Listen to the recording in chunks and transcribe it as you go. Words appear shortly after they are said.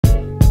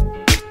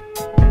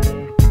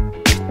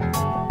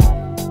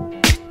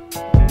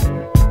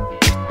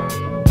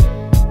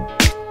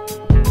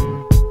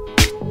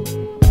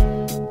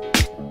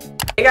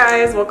Hey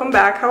guys, welcome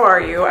back. How are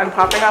you? I'm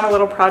popping on a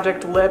little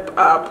project lip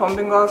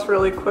plumping gloss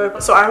really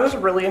quick. So I was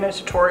really in a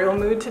tutorial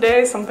mood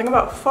today. Something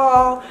about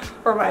fall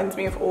reminds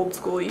me of old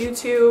school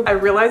YouTube. I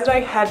realized I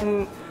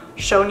hadn't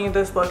shown you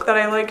this look that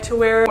I like to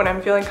wear when I'm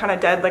feeling kind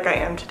of dead like I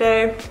am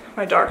today.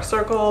 My dark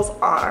circles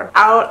are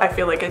out. I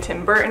feel like a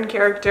Tim Burton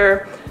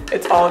character.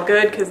 It's all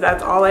good because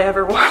that's all I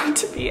ever wanted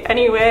to be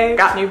anyway.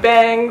 Got new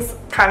bangs,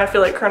 kind of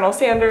feel like Colonel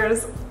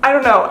Sanders. I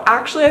don't know,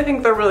 actually I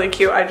think they're really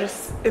cute.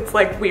 It's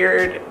like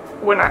weird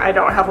when I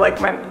don't have like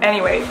my,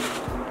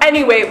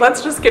 Anyway,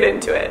 let's just get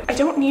into it. I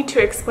don't need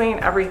to explain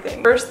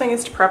everything. First thing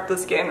is to prep the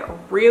skin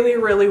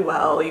really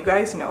well. You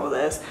guys know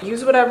this.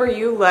 Use whatever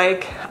you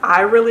like.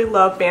 I really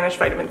love Banish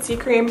Vitamin C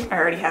Cream. I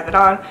already have it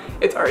on.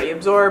 It's already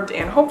absorbed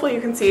and hopefully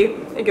you can see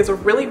it gives a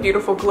really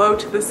beautiful glow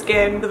to the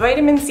skin. The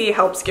vitamin C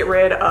helps get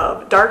rid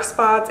of dark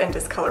spots and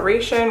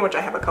discoloration, which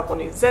I have a couple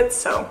new zits,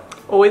 so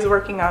always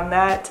working on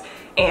that.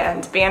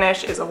 And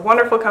Banish is a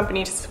wonderful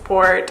company to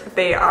support.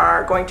 They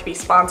are going to be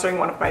sponsoring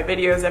one of my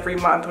videos every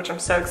month, which I'm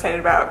so excited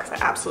about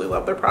because I absolutely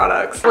love their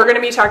products. We're going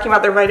to be talking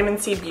about their vitamin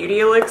C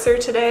beauty elixir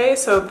today.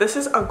 So this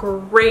is a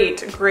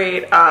great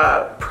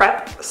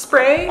prep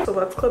spray. So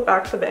let's clip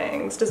back the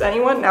bangs. Does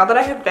anyone, now that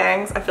I have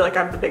bangs, I feel like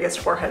I have the biggest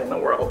forehead in the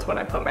world when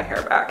I put my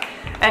hair back.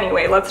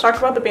 Anyway, let's talk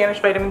about the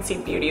Banish Vitamin C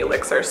Beauty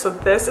Elixir. So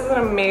this is an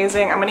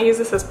amazing, I'm going to use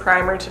this as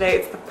primer today.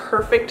 It's the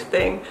perfect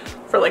thing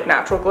for like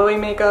natural glowy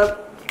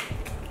makeup.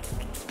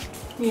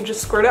 You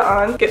just squirt it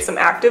on, get some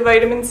active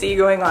vitamin C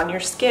going on your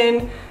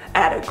skin,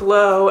 add a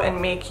glow,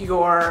 and make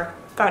your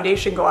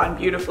foundation go on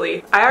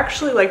beautifully. I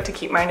actually like to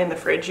keep mine in the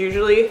fridge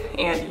usually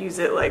and use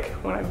it like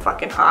when I'm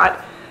fucking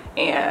hot.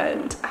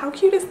 And how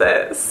cute is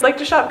this? Like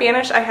to shop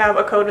Banish, I have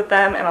a code with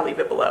them and I'll leave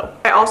it below.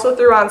 I also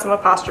threw on some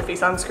apostrophe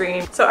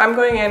sunscreen. So I'm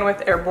going in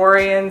with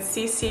Erborian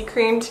CC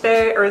cream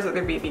today, or is it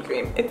their BB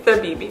cream? It's their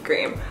BB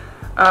cream.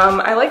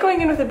 I like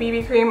going in with a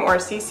BB cream or a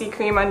CC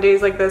cream on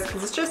days like this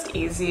because it's just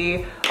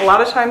easy. A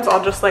lot of times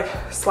I'll just like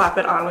slap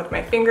it on with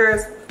my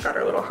fingers. Got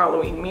our little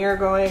Halloween mirror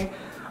going.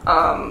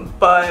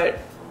 But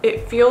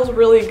it feels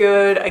really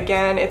good.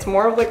 Again, it's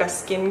more of like a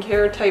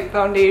skincare type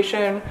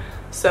foundation.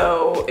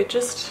 So it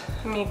just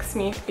makes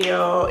me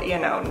feel, you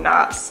know,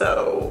 not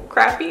so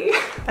crappy.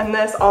 And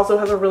this also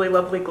has a really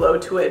lovely glow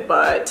to it,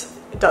 but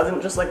it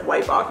doesn't just like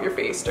wipe off your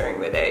face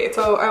during the day.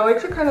 So I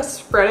like to kind of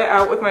spread it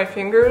out with my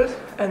fingers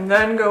and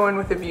then go in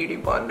with a beauty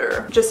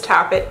blender. Just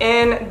tap it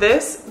in.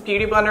 This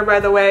beauty blender, by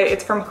the way,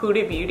 it's from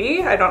Huda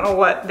Beauty. I don't know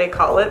what they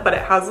call it, but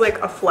it has like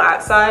a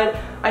flat side.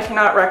 I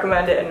cannot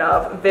recommend it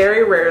enough.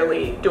 Very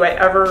rarely do I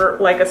ever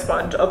like a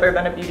sponge other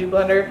than a beauty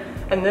blender,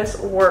 and this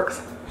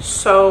works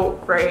so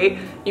great.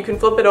 You can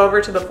flip it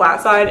over to the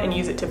flat side and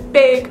use it to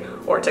bake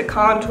or to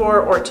contour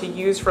or to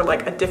use for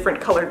like a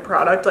different colored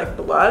product like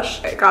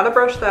blush. I gotta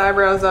brush the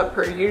eyebrows up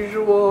per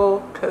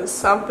usual because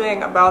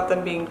something about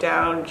them being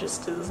down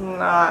just does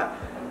not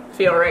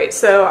feel right.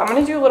 So I'm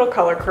gonna do a little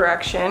color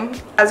correction.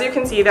 As you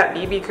can see, that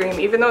BB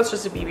cream, even though it's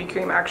just a BB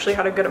cream, actually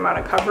had a good amount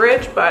of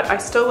coverage, but I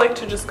still like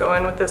to just go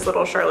in with this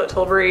little Charlotte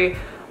Tilbury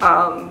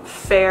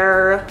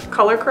fair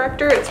color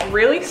corrector. It's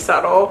really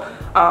subtle,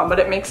 but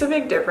it makes a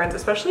big difference,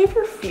 especially if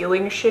you're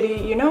feeling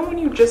shitty. You know, when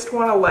you just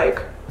want to like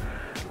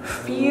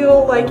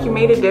feel like you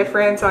made a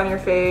difference on your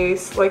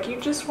face, like you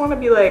just want to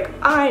be like,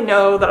 I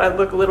know that I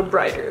look a little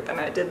brighter than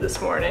I did this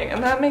morning,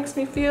 and that makes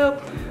me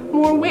feel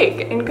more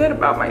awake and good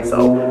about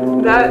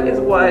myself. That is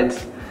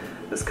what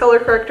this color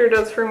corrector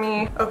does for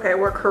me. Okay,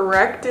 we're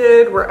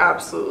corrected, we're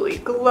absolutely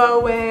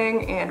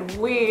glowing, and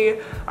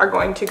we are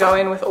going to go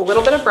in with a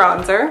little bit of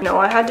bronzer. No,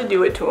 I had to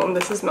do it to them.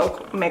 This is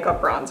Milk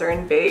Makeup Bronzer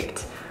in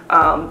Baked.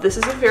 This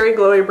is a very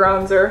glowy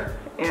bronzer,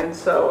 and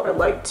so I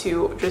like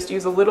to just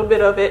use a little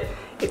bit of it.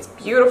 It's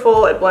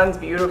beautiful, it blends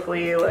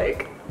beautifully.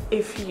 Like,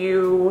 if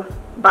you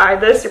buy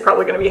this, you're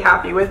probably gonna be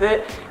happy with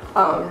it.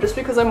 Just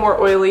because I'm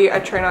more oily, I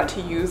try not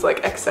to use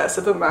like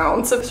excessive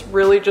amounts. This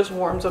really just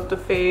warms up the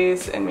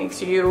face and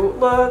makes you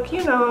look,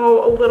 you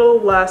know, a little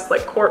less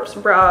like corpse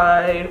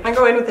bride. I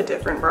go in with a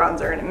different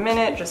bronzer in a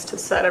minute just to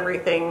set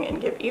everything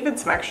and give even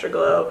some extra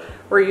glow.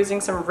 We're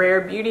using some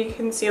Rare Beauty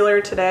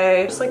concealer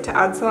today. I just like to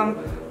add some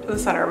to the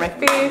center of my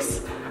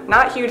face.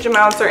 Not huge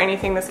amounts or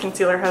anything. This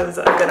concealer has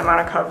a good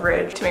amount of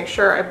coverage to make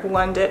sure I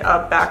blend it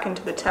up back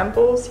into the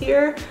temples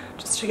here,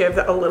 just to give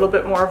a little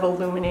bit more of a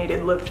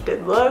illuminated,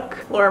 lifted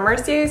look. Laura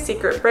Mercier's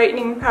Secret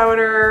Brightening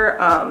Powder.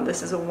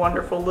 This is a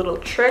wonderful little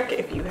trick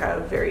if you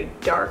have very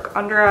dark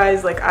under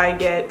eyes like I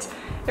get.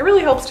 It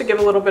really helps to give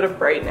a little bit of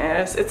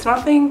brightness. It's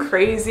nothing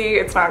crazy.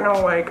 It's not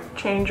gonna like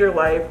change your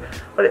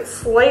life, but it's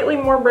slightly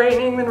more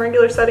brightening than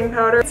regular setting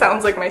powder. It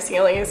sounds like my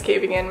ceiling is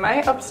caving in. My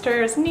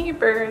upstairs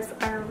neighbors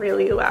are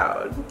really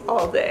loud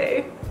all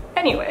day.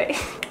 Anyway,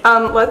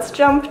 let's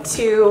jump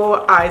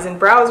to eyes and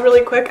brows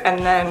really quick, and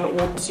then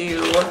we'll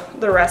do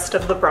the rest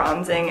of the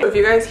bronzing. If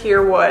you guys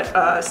hear what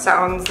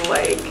sounds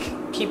like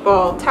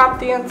people tap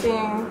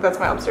dancing, that's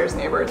my upstairs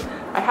neighbors.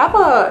 I have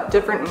a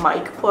different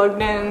mic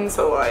plugged in,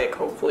 so like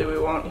hopefully we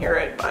won't hear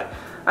it, but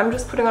I'm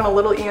just putting on a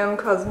little EM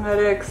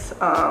Cosmetics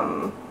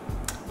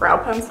brow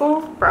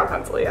pencil? Brow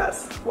pencil,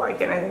 yes. Why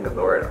can't I think of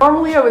the word?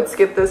 Normally I would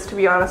skip this, to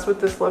be honest,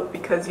 with this look,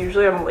 because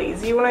usually I'm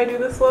lazy when I do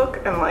this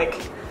look and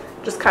like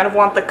just kind of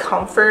want the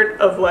comfort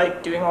of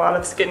like doing a lot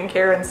of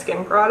skincare and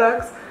skin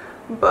products.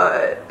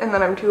 And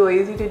then I'm too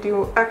lazy to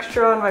do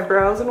extra on my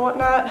brows and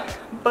whatnot,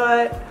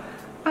 but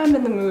I'm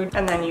in the mood.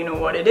 And then you know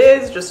what it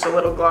is, just a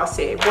little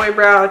glossy boy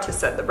brow to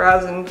set the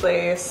brows in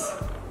place,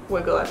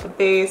 wiggle at the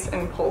base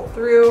and pull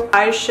through.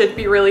 Eyes should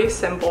be really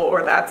simple,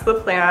 or that's the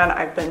plan.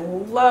 I've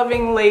been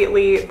loving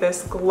lately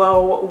this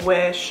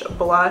glowish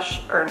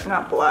blush, or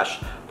not blush,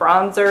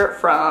 bronzer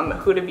from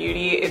Huda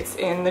Beauty. It's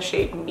in the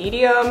shade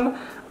medium.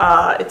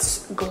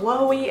 It's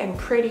glowy and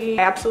pretty.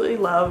 I absolutely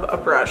love a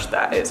brush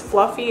that is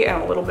fluffy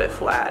and a little bit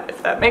flat,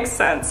 if that makes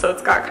sense. So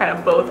it's got kind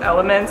of both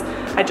elements.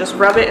 I just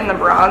rub it in the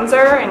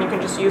bronzer, and you can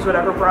just use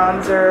whatever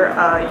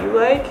bronzer you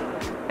like.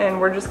 And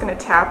we're just gonna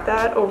tap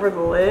that over the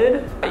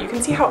lid. You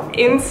can see how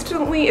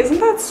instantly, isn't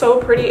that so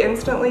pretty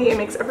instantly? It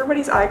makes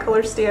everybody's eye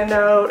color stand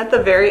out. At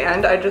the very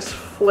end, I just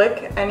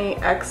flick any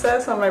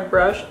excess on my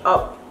brush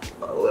up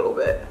a little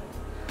bit.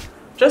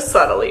 Just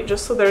subtly,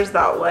 just so there's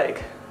that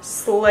like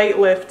slight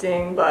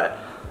lifting, but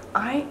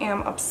I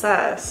am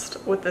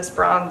obsessed with this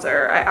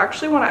bronzer. I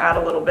actually want to add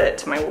a little bit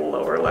to my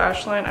lower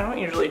lash line. I don't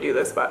usually do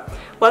this, but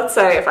let's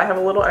say if I have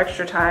a little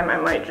extra time, I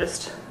might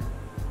just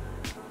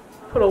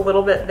put a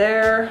little bit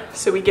there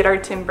so we get our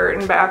Tim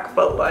Burton back,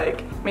 but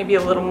like maybe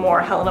a little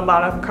more Helena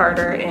Bonham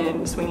Carter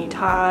and Sweeney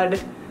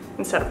Todd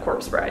instead of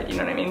Corpse Bride, you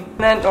know what I mean? And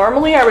then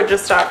normally I would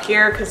just stop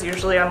here because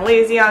usually I'm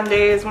lazy on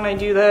days when I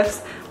do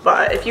this,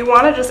 but if you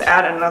want to just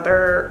add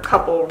another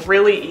couple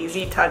really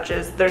easy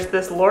touches, there's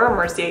this Laura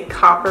Mercier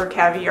Copper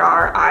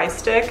Caviar eye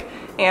stick,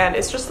 and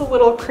it's just a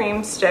little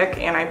cream stick,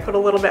 and I put a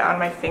little bit on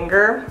my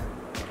finger.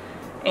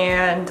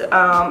 And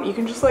you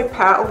can just like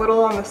pat a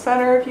little on the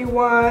center if you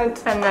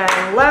want. And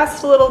then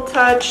last little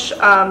touch,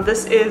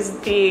 this is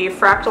the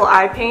Fractal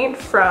eye paint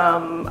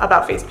from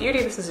About Face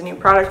Beauty. This is a new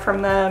product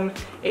from them.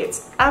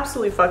 It's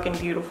absolutely fucking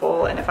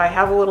beautiful, and if I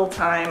have a little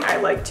time, I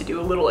like to do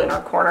a little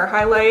inner corner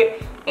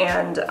highlight.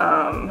 And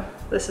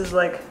this is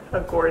like a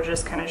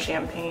gorgeous kind of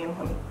champagne.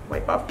 Let me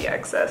wipe off the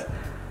excess.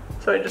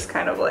 So I just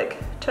kind of like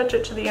touch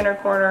it to the inner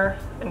corner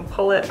and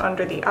pull it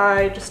under the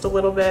eye just a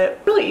little bit.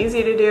 Really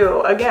easy to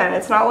do. Again,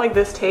 it's not like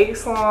this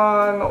takes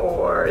long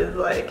or is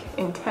like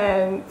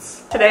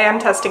intense. Today I'm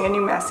testing a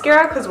new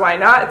mascara because why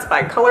not? It's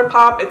by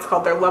Colourpop. It's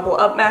called their Level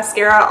Up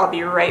Mascara. I'll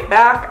be right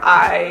back.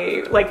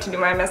 I like to do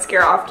my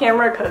mascara off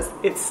camera because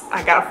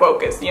I gotta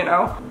focus, you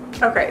know?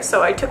 Okay,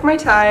 so I took my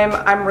time.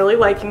 I'm really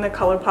liking the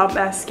Colourpop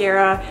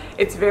mascara.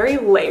 It's very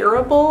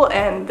layerable,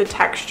 and the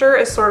texture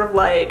is sort of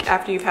like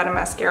after you've had a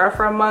mascara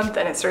for a month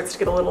and it starts to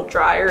get a little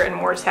drier and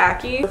more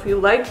tacky. If you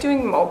like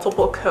doing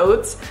multiple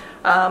coats,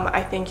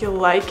 I think you'll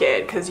like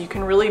it because you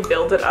can really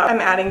build it up. I'm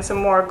adding some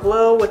more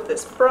glow with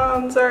this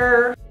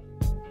bronzer.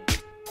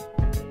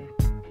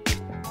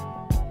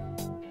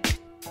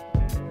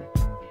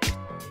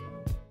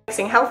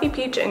 Mixing Healthy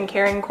Peach and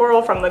Caring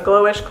Coral from the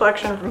Glowish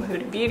collection from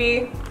Huda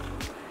Beauty.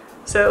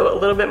 So a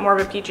little bit more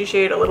of a peachy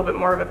shade, a little bit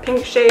more of a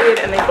pink shade,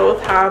 and they both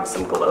have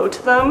some glow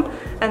to them.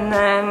 And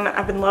then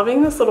I've been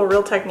loving this little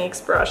Real Techniques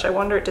brush. I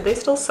wonder, do they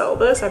still sell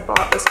this? I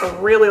bought this a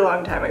really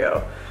long time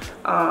ago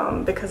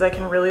because I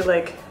can really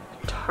like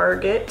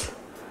target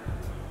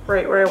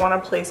right where I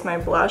want to place my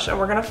blush. And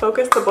we're gonna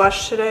focus the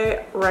blush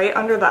today right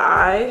under the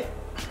eye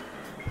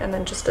and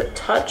then just a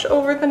touch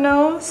over the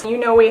nose. You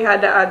know we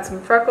had to add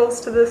some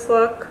freckles to this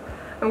look.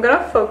 I'm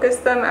gonna focus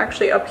them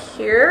actually up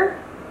here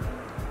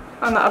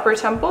on the upper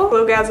temple.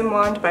 Glowgasm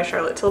wand by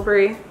Charlotte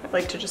Tilbury. I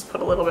like to just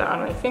put a little bit on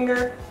my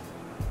finger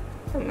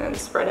and then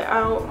spread it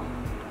out.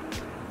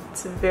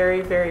 It's very,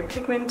 very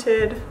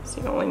pigmented,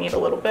 so you only need a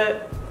little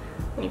bit.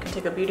 And you can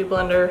take a beauty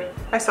blender.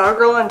 I saw a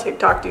girl on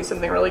TikTok do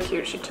something really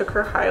cute. She took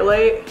her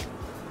highlight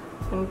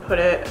and put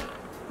it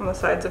on the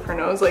sides of her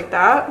nose like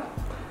that.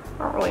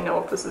 I don't really know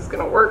if this is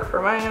gonna work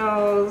for my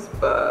nose,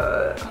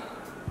 but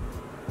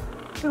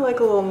I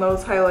like a little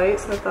nose highlight,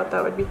 so I thought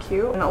that would be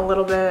cute. And a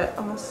little bit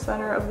on the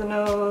center of the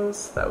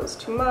nose. That was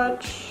too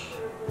much.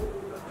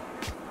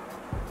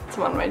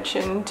 Some on my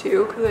chin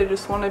too, because I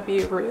just want to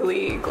be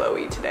really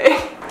glowy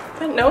today.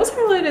 That nose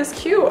highlight is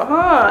cute,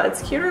 huh?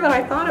 It's cuter than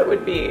I thought it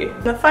would be.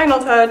 The final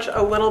touch,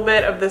 a little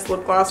bit of this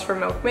lip gloss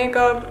from Milk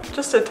Makeup.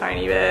 Just a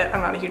tiny bit.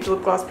 I'm not a huge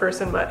lip gloss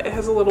person, but it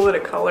has a little bit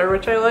of color,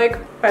 which I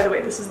like. By the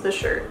way, this is the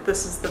shirt.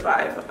 This is the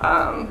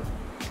vibe.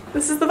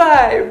 This is the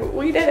vibe.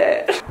 We did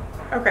it.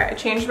 Okay, I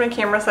changed my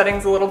camera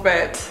settings a little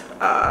bit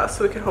so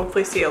we could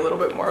hopefully see a little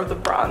bit more of the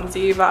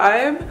bronzy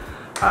vibe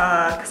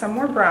because I'm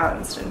more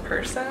bronzed in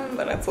person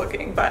than it's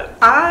looking. But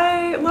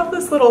I love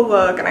this little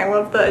look, and I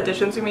love the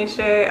additions we made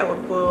today. I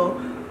love the little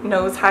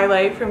nose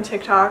highlight from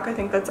TikTok. I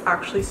think that's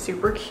actually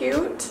super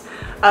cute.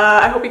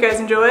 I hope you guys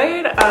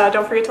enjoyed.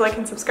 Don't forget to like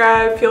and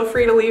subscribe. Feel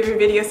free to leave your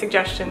video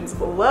suggestions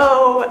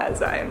below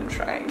as I am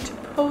trying to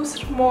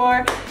post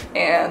more,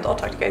 and I'll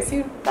talk to you guys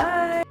soon.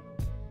 Bye!